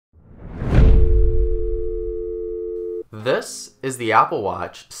This is the Apple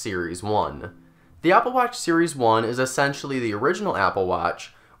Watch Series 1. The Apple Watch Series 1 is essentially the original Apple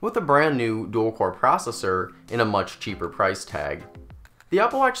Watch with a brand new dual-core processor and a much cheaper price tag. The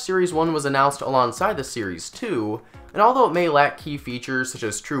Apple Watch Series 1 was announced alongside the Series 2, and although it may lack key features such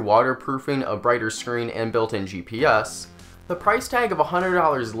as true waterproofing, a brighter screen, and built-in GPS, the price tag of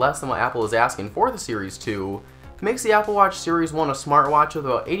 $100 less than what Apple is asking for the Series 2 makes the Apple Watch Series 1 a smartwatch with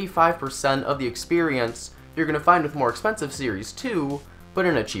about 85% of the experience you're going to find with more expensive Series 2, but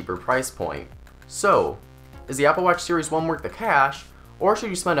in a cheaper price point. So, is the Apple Watch Series 1 worth the cash, or should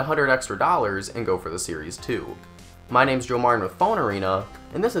you spend $100 extra and go for the Series 2? My name's Joe Martin with PhoneArena,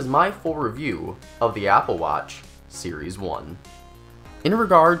 and this is my full review of the Apple Watch Series 1. In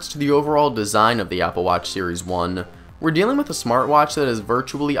regards to the overall design of the Apple Watch Series 1, we're dealing with a smartwatch that is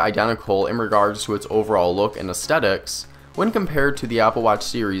virtually identical in regards to its overall look and aesthetics when compared to the Apple Watch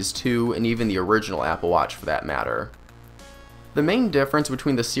Series 2 and even the original Apple Watch for that matter. The main difference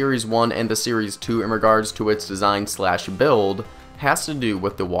between the Series 1 and the Series 2 in regards to its design/build has to do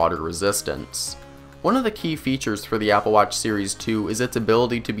with the water resistance. One of the key features for the Apple Watch Series 2 is its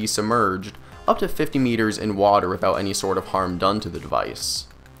ability to be submerged up to 50 meters in water without any sort of harm done to the device.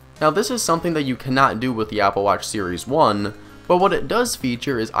 Now this is something that you cannot do with the Apple Watch Series 1, but what it does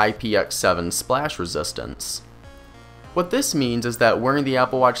feature is IPX7 splash resistance. What this means is that wearing the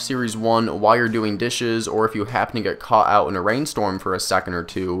Apple Watch Series 1 while you're doing dishes, or if you happen to get caught out in a rainstorm for a second or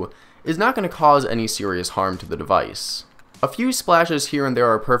two, is not going to cause any serious harm to the device. A few splashes here and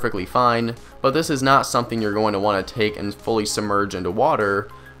there are perfectly fine, but this is not something you're going to want to take and fully submerge into water,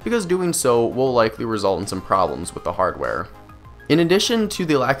 because doing so will likely result in some problems with the hardware. In addition to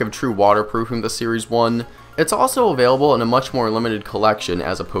the lack of true waterproofing of the Series 1, it's also available in a much more limited collection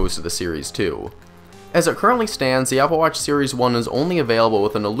as opposed to the Series 2. As it currently stands, the Apple Watch Series 1 is only available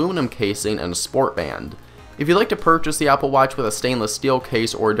with an aluminum casing and a sport band. If you'd like to purchase the Apple Watch with a stainless steel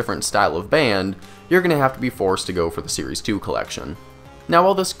case or a different style of band, you're going to have to be forced to go for the Series 2 collection. Now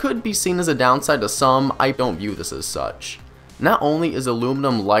while this could be seen as a downside to some, I don't view this as such. Not only is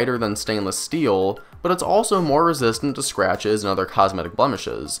aluminum lighter than stainless steel, but it's also more resistant to scratches and other cosmetic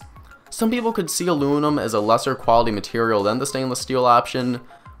blemishes. Some people could see aluminum as a lesser quality material than the stainless steel option,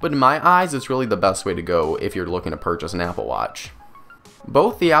 but in my eyes it's really the best way to go if you're looking to purchase an Apple Watch.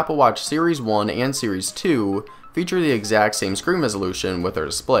 Both the Apple Watch Series 1 and Series 2 feature the exact same screen resolution with their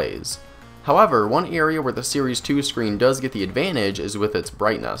displays. However, one area where the Series 2 screen does get the advantage is with its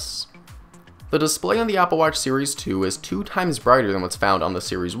brightness. The display on the Apple Watch Series 2 is 2 times brighter than what's found on the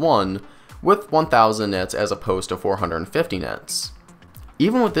Series 1, with 1000 nits as opposed to 450 nits.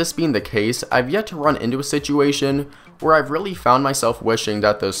 Even with this being the case, I've yet to run into a situation where I've really found myself wishing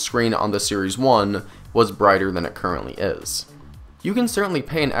that the screen on the Series 1 was brighter than it currently is. You can certainly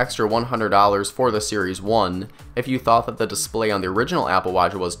pay an extra $100 for the Series 1 if you thought that the display on the original Apple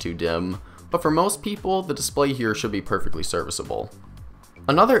Watch was too dim, but for most people, the display here should be perfectly serviceable.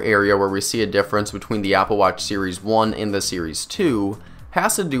 Another area where we see a difference between the Apple Watch Series 1 and the Series 2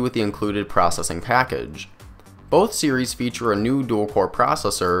 has to do with the included processing package. Both series feature a new dual-core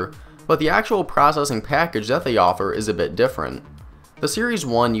processor, but the actual processing package that they offer is a bit different. The Series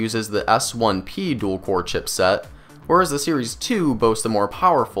 1 uses the S1P dual-core chipset, whereas the Series 2 boasts the more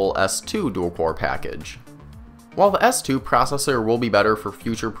powerful S2 dual-core package. While the S2 processor will be better for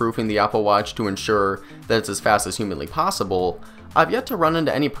future-proofing the Apple Watch to ensure that it's as fast as humanly possible, I've yet to run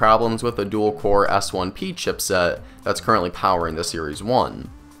into any problems with the dual-core S1P chipset that's currently powering the Series 1.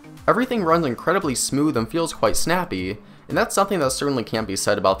 Everything runs incredibly smooth and feels quite snappy, and that's something that certainly can't be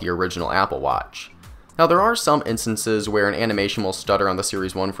said about the original Apple Watch. Now there are some instances where an animation will stutter on the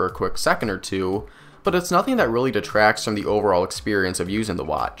Series 1 for a quick second or two, but it's nothing that really detracts from the overall experience of using the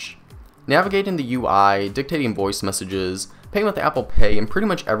watch. Navigating the UI, dictating voice messages, paying with Apple Pay, and pretty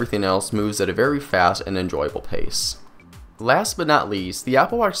much everything else moves at a very fast and enjoyable pace. Last but not least, the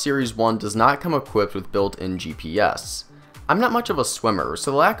Apple Watch Series 1 does not come equipped with built-in GPS. I'm not much of a swimmer,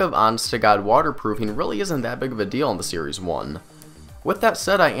 so the lack of honest-to-God waterproofing really isn't that big of a deal on the Series 1. With that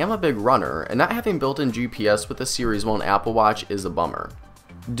said, I am a big runner, and not having built-in GPS with the Series 1 Apple Watch is a bummer.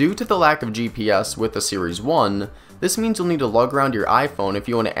 Due to the lack of GPS with the Series 1, this means you'll need to lug around your iPhone if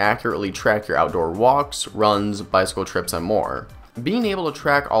you want to accurately track your outdoor walks, runs, bicycle trips, and more. Being able to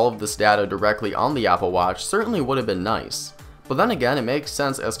track all of this data directly on the Apple Watch certainly would have been nice, but then again it makes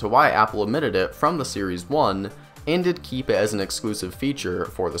sense as to why Apple omitted it from the Series 1 and did keep it as an exclusive feature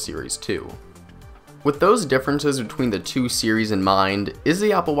for the Series 2. With those differences between the two series in mind, is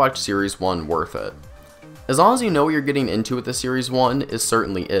the Apple Watch Series 1 worth it? As long as you know what you're getting into with the Series 1, it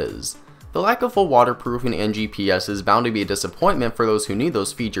certainly is. The lack of full waterproofing and GPS is bound to be a disappointment for those who need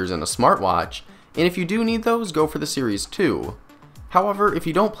those features in a smartwatch, and if you do need those, go for the Series 2. However, if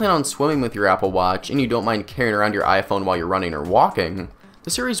you don't plan on swimming with your Apple Watch and you don't mind carrying around your iPhone while you're running or walking, the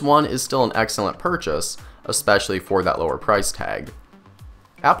Series 1 is still an excellent purchase, especially for that lower price tag.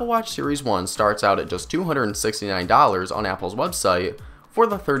 Apple Watch Series 1 starts out at just $269 on Apple's website for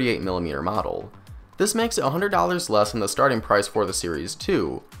the 38mm model. This makes it $100 less than the starting price for the Series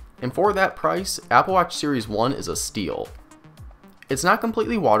 2, and for that price, Apple Watch Series 1 is a steal. It's not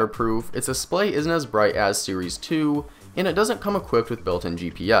completely waterproof, its display isn't as bright as Series 2, and it doesn't come equipped with built-in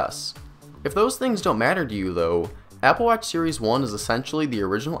GPS. If those things don't matter to you though, Apple Watch Series 1 is essentially the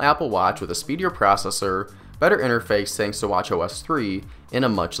original Apple Watch with a speedier processor, better interface thanks to watchOS 3, and a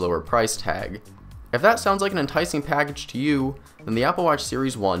much lower price tag. If that sounds like an enticing package to you, then the Apple Watch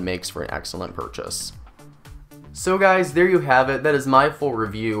Series 1 makes for an excellent purchase. So guys, there you have it. That is my full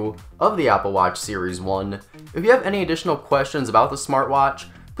review of the Apple Watch Series 1. If you have any additional questions about the smartwatch,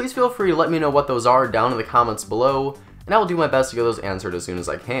 please feel free to let me know what those are down in the comments below, and I will do my best to get those answered as soon as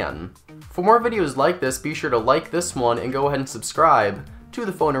I can. For more videos like this, be sure to like this one and go ahead and subscribe to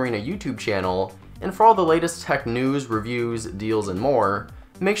the PhoneArena YouTube channel, and for all the latest tech news, reviews, deals, and more,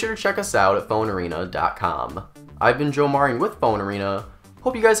 make sure to check us out at PhoneArena.com. I've been Joe Marian with PhoneArena.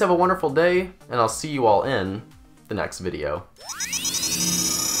 Hope you guys have a wonderful day, and I'll see you all in the next video.